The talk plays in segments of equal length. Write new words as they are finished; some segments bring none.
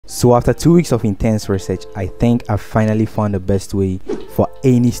So after 2 weeks of intense research, I think I finally found the best way for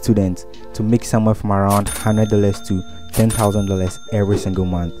any student to make somewhere from around $100 to $10,000 every single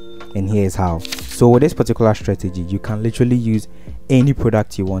month. And here's how. So with this particular strategy, you can literally use any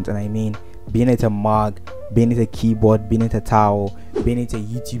product you want, and I mean, being it a mug, being it a keyboard, being it a towel, being it a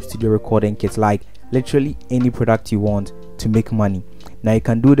YouTube studio recording kit, like literally any product you want to make money. Now you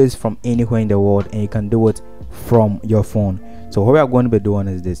can do this from anywhere in the world, and you can do it from your phone. So what we are going to be doing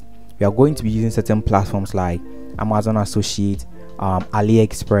is this. We are going to be using certain platforms like Amazon Associate,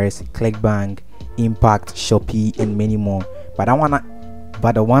 AliExpress, ClickBank, Impact, Shopee, and many more. But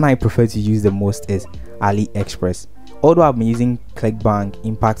the one I prefer to use the most is AliExpress. Although I've been using ClickBank,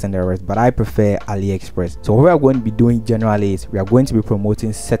 Impact, and the rest, but I prefer AliExpress. So what we are going to be doing generally is we are going to be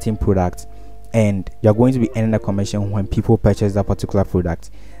promoting certain products, and you're going to be earning a commission when people purchase that particular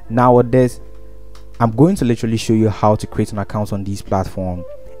product. Now with this, I'm going to literally show you how to create an account on these platforms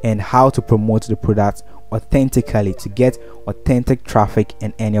and how to promote the product authentically to get authentic traffic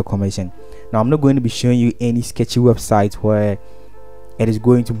and earn your commission. Now I'm not going to be showing you any sketchy websites where it is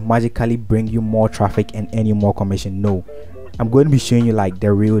going to magically bring you more traffic and earn you more commission. No, I'm going to be showing you like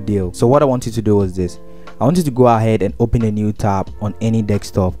the real deal. So what I want you to do is this. I want you to go ahead and open a new tab on any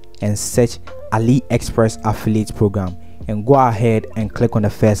desktop and search AliExpress affiliate program, and go ahead and click on the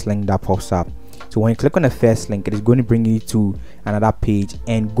first link that pops up. So when you click on the first link, it is going to bring you to another page,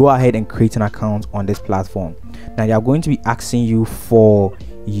 and go ahead and create an account on this platform. Now they are going to be asking you for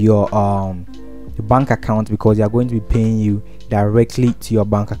your bank account, because they are going to be paying you directly to your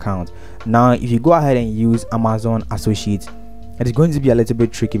bank account. Now if you go ahead and use Amazon Associates, it is going to be a little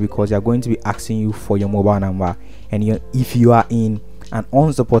bit tricky because they are going to be asking you for your mobile number, and if you are in an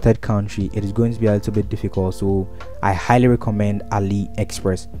unsupported country, it is going to be a little bit difficult. So I highly recommend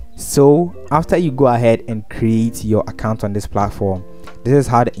AliExpress. So after you go ahead and create your account on this platform, this is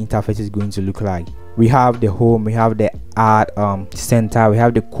how the interface is going to look like. We have the home, we have the ad center, we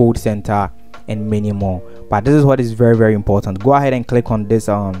have the code center, and many more. But this is what is very, very important. Go ahead and click on this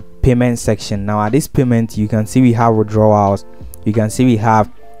payment section. Now at this payment, you can see we have withdrawals, you can see we have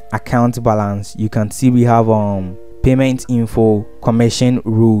account balance, you can see we have payment info, commission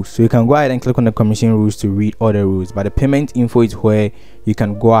rules. So you can go ahead and click on the commission rules to read all the rules, but the payment info is where you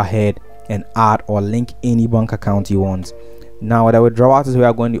can go ahead and add or link any bank account you want. Now the withdrawals is where we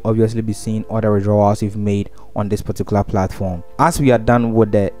are going to obviously be seeing all the withdrawals you've made on this particular platform. As we are done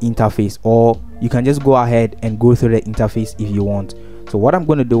with the interface, or you can just go ahead and go through the interface if you want. So what I'm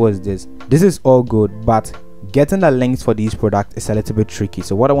going to do is this. This is all good, but getting the links for these products is a little bit tricky.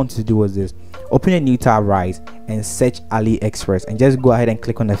 So what I want you to do is this. Open a new tab, right, and search AliExpress, and just go ahead and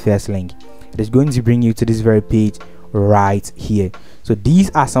click on the first link. It is going to bring you to this very page right here. So these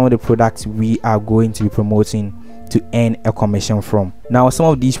are some of the products we are going to be promoting to earn a commission from. Now some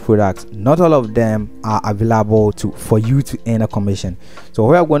of these products, not all of them are available for you to earn a commission. So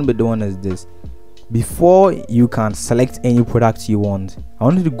what we're going to be doing is this. Before you can select any product you want, I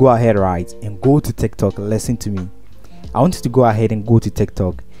want you to go ahead, right, and go to TikTok. Listen to me. I want you to go ahead and go to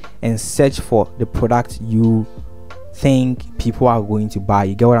TikTok and search for the product you think people are going to buy.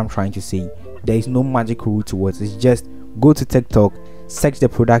 You get what I'm trying to say? There is no magic rule to it. It's just go to TikTok, search the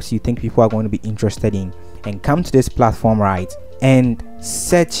products you think people are going to be interested in, and come to this platform, right, and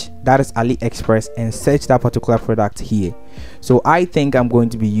search, that is AliExpress, and search that particular product here. So I think I'm going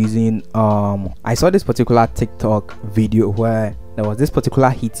to be using I saw this particular TikTok video where there was this particular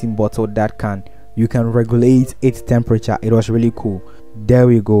heating bottle that you can regulate its temperature. It was really cool. There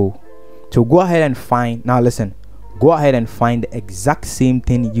we go. So go ahead and find, now listen, go ahead and find the exact same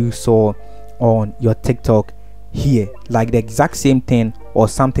thing you saw on your TikTok here, like the exact same thing or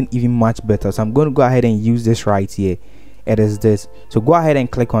something even much better. So I'm going to go ahead and use this right here. It is this. So go ahead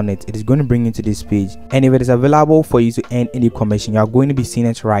and click on it. It is going to bring you to this page, and if it is available for you to earn any commission, you are going to be seeing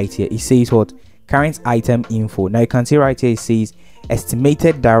it right here. It says what? Current item info. Now you can see right here, it says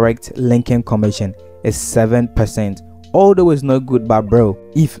estimated direct linking commission is 7%. Although it's not good, but bro,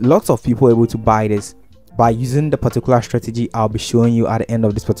 if lots of people are able to buy this by using the particular strategy I'll be showing you at the end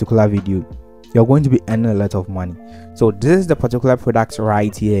of this particular video, you're going to be earning a lot of money. So this is the particular product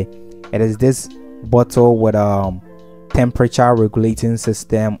right here. It is this bottle with temperature regulating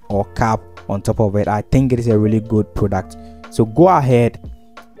system or cap on top of it. I think it is a really good product. So go ahead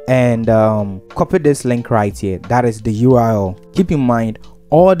and copy this link right here. That is the URL. Keep in mind,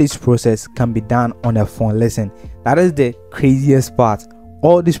 all this process can be done on a phone. Listen, that is the craziest part.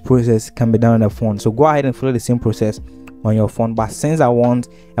 All this process can be done on a phone. So go ahead and follow the same process on your phone, but since I want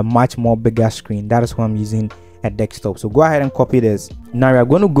a much more bigger screen, that is why I'm using a desktop. So go ahead and copy this. Now we are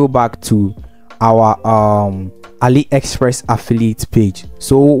going to go back to our AliExpress affiliate page.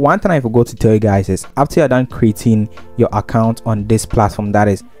 So one thing I forgot to tell you guys is after you're done creating your account on this platform, that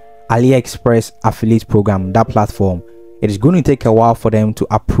is AliExpress affiliate program, that platform, it is going to take a while for them to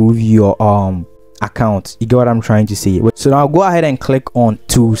approve your account. You get what I'm trying to say? So now go ahead and click on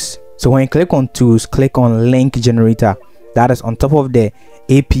tools. So when you click on tools, click on link generator, that is on top of the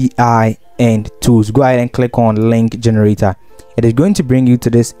API and tools. Go ahead and click on link generator. It is going to bring you to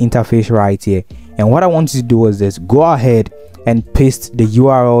this interface right here, and what I want you to do is this: go ahead and paste the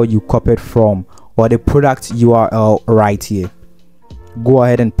URL you copied from, or the product URL right here. Go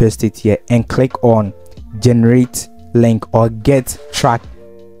ahead and paste it here and click on generate link or get tracking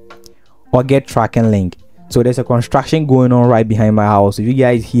link. So there's a construction going on right behind my house. If you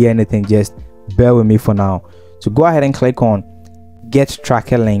guys hear anything, just bear with me for now. So go ahead and click on get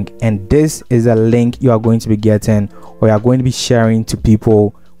tracking link, and this is a link you are going to be getting, or you are going to be sharing to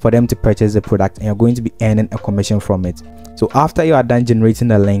people for them to purchase the product, and you're going to be earning a commission from it. So after you are done generating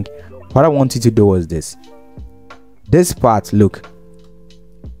the link, what I want you to do is this part. Look,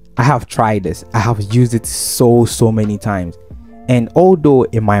 I have tried this. I have used it so many times, and although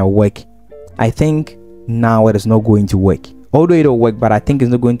it might work, I think now it is not going to work. Although it will work, but I think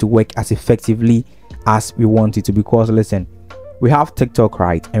it's not going to work as effectively as we want it to, because listen, we have TikTok,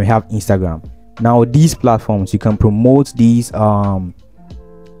 right, and we have Instagram. Now these platforms, you can promote these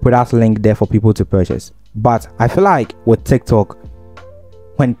put that link there for people to purchase. But I feel like with TikTok,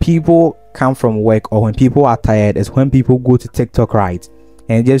 when people come from work or when people are tired, is when people go to TikTok, right,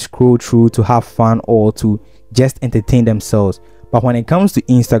 and just scroll through to have fun or to just entertain themselves. But when it comes to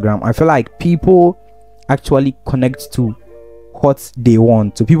Instagram, I feel like people actually connect to what they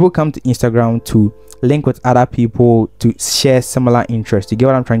want. So people come to Instagram to link with other people, to share similar interests. You get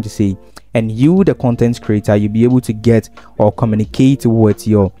what I'm trying to say? And you, the content creator, you'll be able to get or communicate with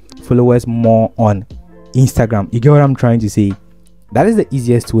your followers more on Instagram. You get what I'm trying to say? That is the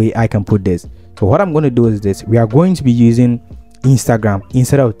easiest way I can put this. So what I'm going to do is this: we are going to be using Instagram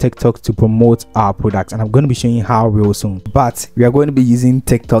instead of TikTok to promote our products, and I'm going to be showing you how real soon. But we are going to be using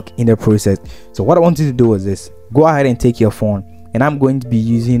TikTok in the process. So what I want you to do is this: go ahead and take your phone, and I'm going to be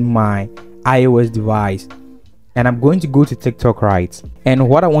using my iOS device, and I'm going to go to TikTok, right? And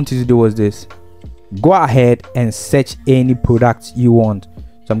what I want you to do is this: go ahead and search any product you want.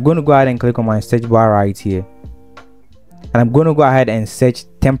 So I'm going to go ahead and click on my search bar right here, and I'm going to go ahead and search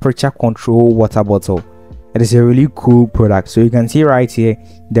temperature control water bottle. It is a really cool product. So you can see right here,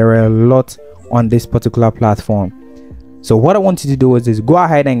 there are a lot on this particular platform. So what I want you to do is this: go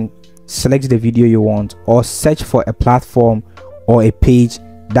ahead and select the video you want, or search for a platform or a page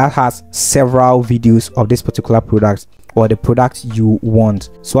that has several videos of this particular product or the product you want.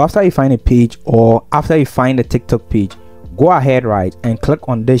 So after you find a page, or after you find a TikTok page, go ahead, right, and click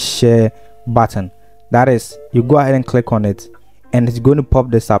on this share button. That is, you go ahead and click on it, and it's going to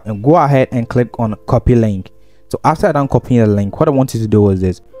pop this up, and go ahead and click on copy link. So after I done copying the link, what I want you to do is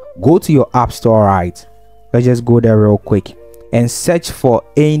this: go to your app store, right? Let's just go there real quick and search for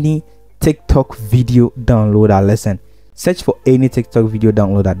any TikTok video downloader. Listen, search for any TikTok video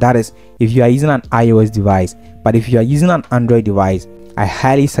downloader. That is, if you are using an iOS device. But if you are using an Android device, I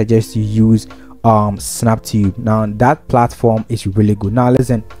highly suggest you use SnapTube. Now that platform is really good. Now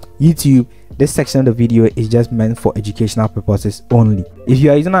listen, YouTube, this section of the video is just meant for educational purposes only. If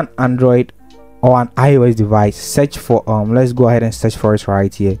you are using an Android or an iOS device, search for let's go ahead and search for it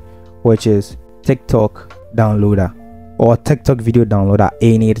right here, which is TikTok downloader or TikTok video downloader.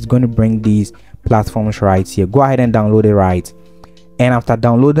 Any, it's going to bring these platforms right here. Go ahead and download it, right? And after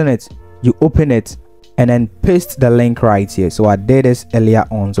downloading it, you open it and then paste the link right here. So I did this earlier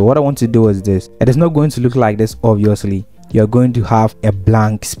on. So what I want to do is this: it is not going to look like this, obviously. You're going to have a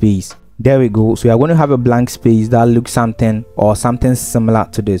blank space. There we go. So you're going to have a blank space that looks something or something similar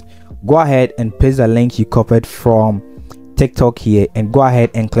to this. Go ahead and paste the link you copied from TikTok here, and go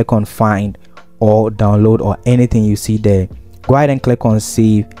ahead and click on find or download or anything you see there. Go ahead and click on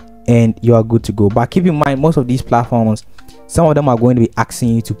save, and you are good to go. But keep in mind, most of these platforms, some of them are going to be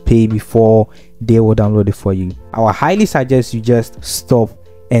asking you to pay before they will download it for you. I would highly suggest you just stop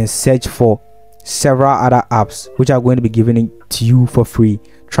and search for several other apps which are going to be giving it to you for free.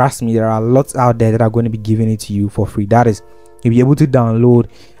 Trust me, there are lots out there that are going to be giving it to you for free. That is, you'll be able to download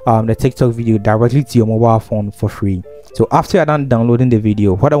the TikTok video directly to your mobile phone for free. So after you're done downloading the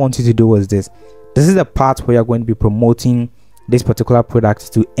video, what I want you to do is this: this is the part where you're going to be promoting this particular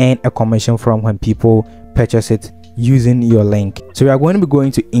product to earn a commission from when people purchase it using your link. So we are going to be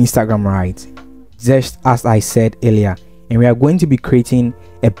going to Instagram, right, just as I said earlier, and we are going to be creating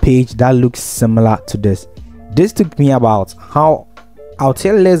a page that looks similar to this. This took me about how I'll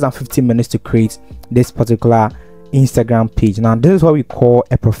take less than 15 minutes to create this particular Instagram page. Now this is what we call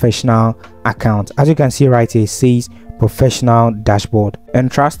a professional account. As you can see right here, it says professional dashboard,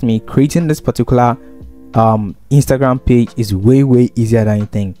 and trust me, creating this particular Instagram page is way easier than you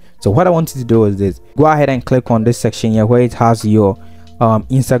think. So what I want you to do is this: go ahead and click on this section here where it has your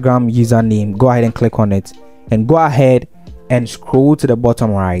Instagram username. Go ahead and click on it, and go ahead and scroll to the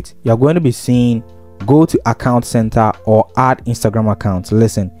bottom right. You're going to be seeing go to account center or add Instagram account.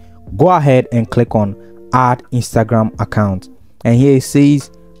 Listen, go ahead and click on add Instagram account, and here it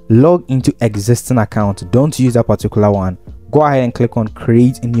says log into existing account. Don't use that particular one. Go ahead and click on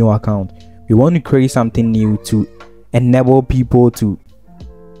create a new account. We want to create something new to enable people to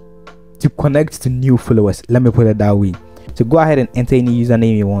connect to new followers. Let me put it that way. So go ahead and enter any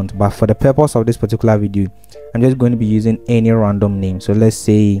username you want, but for the purpose of this particular video, I'm just going to be using any random name. So let's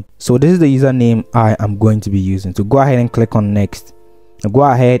say, so this is the username I am going to be using. So go ahead and click on next, and go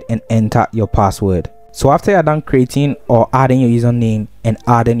ahead and enter your password. So after you're done creating or adding your username and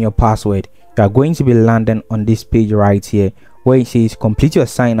adding your password, you are going to be landing on this page right here where it says complete your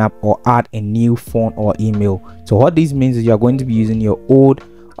sign up or add a new phone or email. So what this means is you're going to be using your old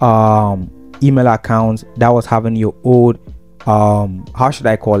email account that was having your old how should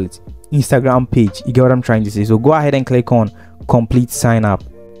I call it, Instagram page. You get what I'm trying to say? So go ahead and click on complete sign up.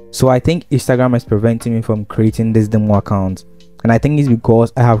 So I think Instagram is preventing me from creating this demo account, and I think it's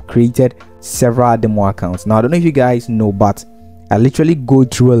because I have created several demo accounts. Now I don't know if you guys know, but I literally go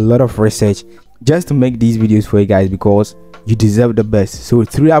through a lot of research just to make these videos for you guys, because you deserve the best. So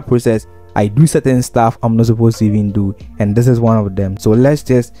through that process, I do certain stuff I'm not supposed to even do, and this is one of them. So let's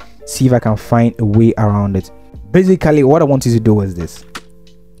just see if I can find a way around it. Basically what I want you to do is this: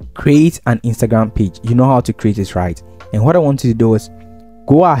 create an Instagram page. You know how to create it, right? And what I want you to do is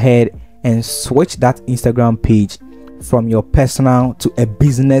go ahead and switch that Instagram page from your personal to a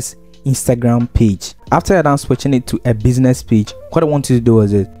business Instagram page. After you're done switching it to a business page, what I want you to do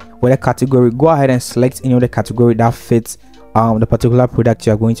is this: with a category, go ahead and select any of the category that fits the particular product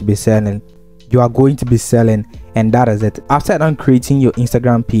you are going to be selling. And that is it. After done creating your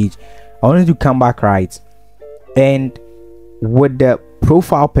Instagram page, I want you to come back right, and with the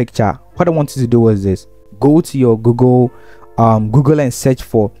profile picture, what I want you to do is this: go to your Google and search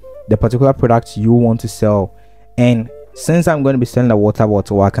for the particular product you want to sell. And since I'm going to be selling a water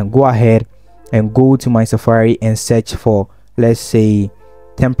bottle, I can go ahead and go to my Safari and search for, let's say,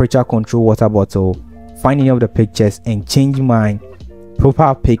 temperature control water bottle, find any of the pictures and change my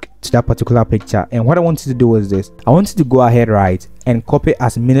profile pic to that particular picture. And what I want you to do is this: I want you to go ahead right and copy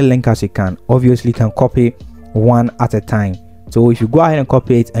as many links as you can. Obviously you can copy one at a time. So if you go ahead and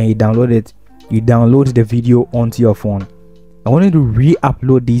copy it and you download it, you download the video onto your phone. I want you to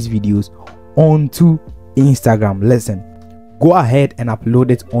re-upload these videos onto Instagram. Listen, go ahead and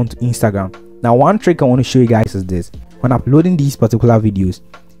upload it onto Instagram. Now one trick I want to show you guys is this: when uploading these particular videos,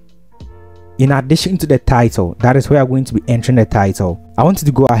 in addition to the title, that is where I'm going to be entering the title, I want you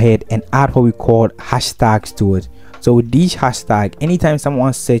to go ahead and add what we call hashtags to it. So with these hashtags, anytime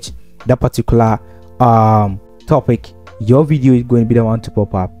someone search that particular topic, your video is going to be the one to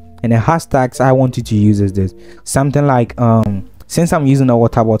pop up. And the hashtags I want you to use is this: something like since I'm using a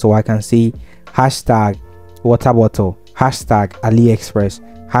water bottle, I can say hashtag water bottle, hashtag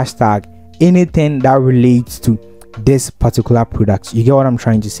AliExpress, hashtag anything that relates to this particular product. You get what I'm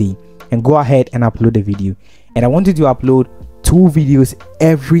trying to say? And go ahead and upload the video. And I want you to upload 2 videos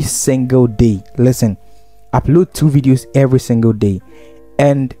every single day. Listen, upload 2 videos every single day,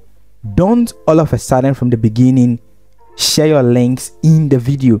 and don't all of a sudden from the beginning share your links in the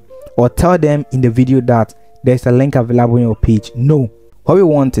video or tell them in the video that there's a link available on your page. No, what we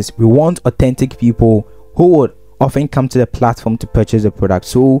want is we want authentic people who would often come to the platform to purchase the product.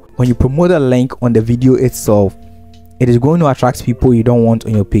 So when you promote a link on the video itself, it is going to attract people you don't want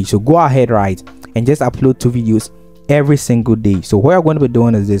on your page. So go ahead right and just upload 2 videos every single day. So what you're going to be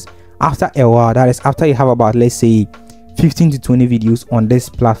doing is this: after a while, that is after you have about, let's say, 15 to 20 videos on this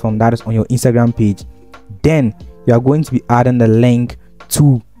platform, that is on your Instagram page, then you are going to be adding the link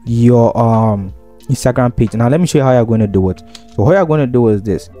to your Instagram page. Now let me show you how you're going to do it. So what you're going to do is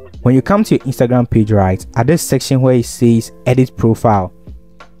this: when you come to your Instagram page right at this section where it says edit profile,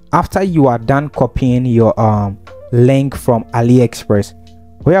 after you are done copying your link from AliExpress,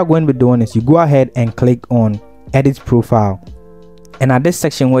 what you're going to be doing is you go ahead and click on edit profile, and at this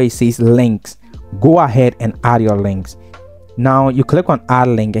section where it says links, go ahead and add your links. Now you click on add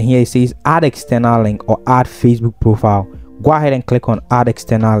link, and here it says add external link or add Facebook profile. Go ahead and click on add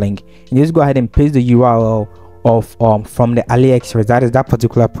external link, and just go ahead and paste the URL of from the AliExpress, that is that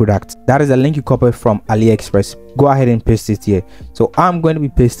particular product, that is the link you copied from AliExpress, go ahead and paste it here. So I'm going to be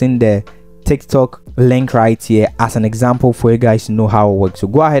pasting the TikTok link right here as an example for you guys to know how it works. So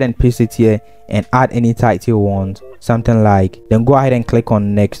go ahead and paste it here and add any title you want, something like, then go ahead and click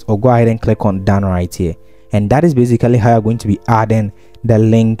on next, or go ahead and click on done right here. And that is basically how you're going to be adding the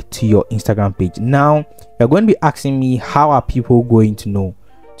link to your Instagram page. Now you're going to be asking me, how are people going to know?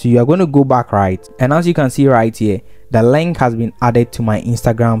 So you're going to go back right, and as you can see right here, the link has been added to my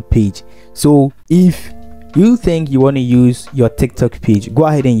Instagram page. So if you think you want to use your TikTok page, go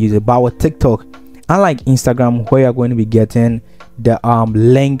ahead and use it. But with TikTok, unlike Instagram where you're going to be getting the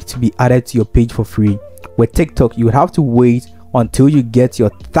link to be added to your page for free, with TikTok you would have to wait until you get your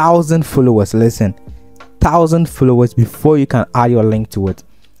 1,000 followers. Listen, 1,000 followers before you can add your link to it.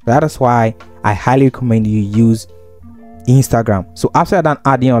 That is why I highly recommend you use Instagram. So after you're done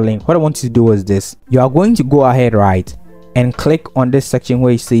adding your link, what I want you to do is this. You are going to go ahead right and click on this section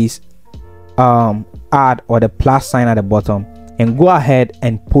where it says add, or the plus sign at the bottom, and go ahead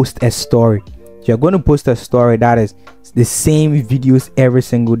and post a story. So you're going to post a story that is the same videos every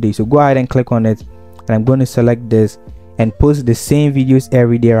single day. So go ahead and click on it, and I'm going to select this and post the same videos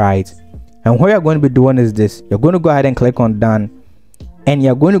every day, right? And what you're going to be doing is this. You're going to go ahead and click on done, and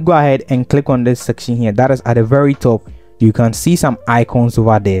you're going to go ahead and click on this section here that is at the very top. You can see some icons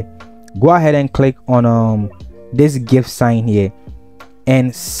over there. Go ahead and click on this gift sign here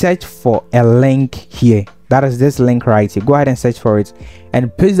and search for a link here. That is this link right here. Go ahead and search for it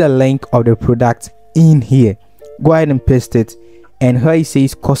and paste the link of the product in here. Go ahead and paste it, and here it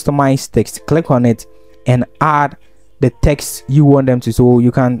says customize text. Click on it and add the text you want them to. So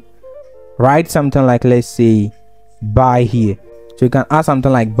you can write something like, let's say, buy here. So you can add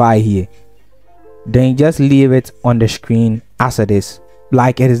something like buy here, then just leave it on the screen as it is.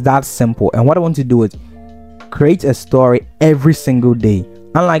 Like, it is that simple. And what I want to do is create a story every single day.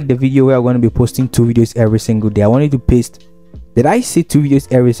 Unlike the video where I'm going to be posting 2 videos every single day, I want you to paste, did I say 2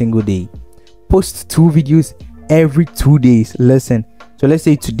 videos every single day? Post 2 videos every 2 days. Listen, so let's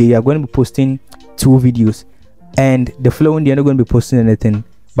say today you're going to be posting 2 videos, and the following day you're not going to be posting anything.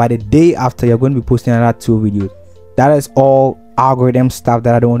 By the day after, you're going to be posting another 2 videos. That is all algorithm stuff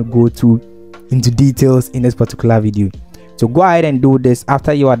that I don't want to go into details in this particular video. So go ahead and do this.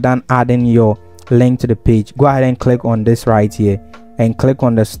 After you are done adding your link to the page, go ahead and click on this right here and click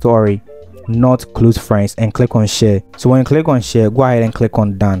on the story, not close friends, and click on share. So when you click on share, go ahead and click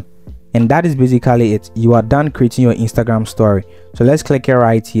on done, and that is basically it. You are done creating your Instagram story. So let's click it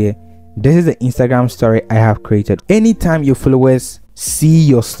right here. This is the Instagram story I have created. Anytime your followers see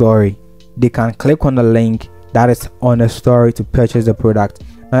your story, they can click on the link that is on the story to purchase the product.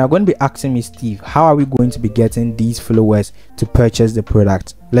 Now you're going to be asking me, Steve, how are we going to be getting these followers to purchase the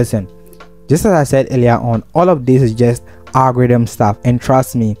product? Listen, just as I said earlier on, all of this is just algorithm stuff, and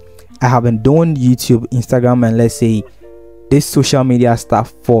trust me, I have been doing YouTube, Instagram, and let's say this social media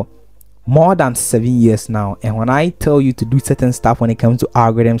stuff for more than 7 years now. And when I tell you to do certain stuff when it comes to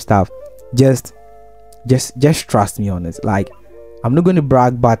algorithm stuff, just trust me on it. Like, I'm not going to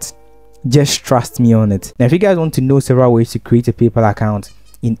brag, but just trust me on it. Now if you guys want to know several ways to create a PayPal account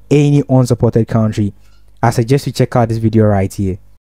in any unsupported country, I suggest you check out this video right here.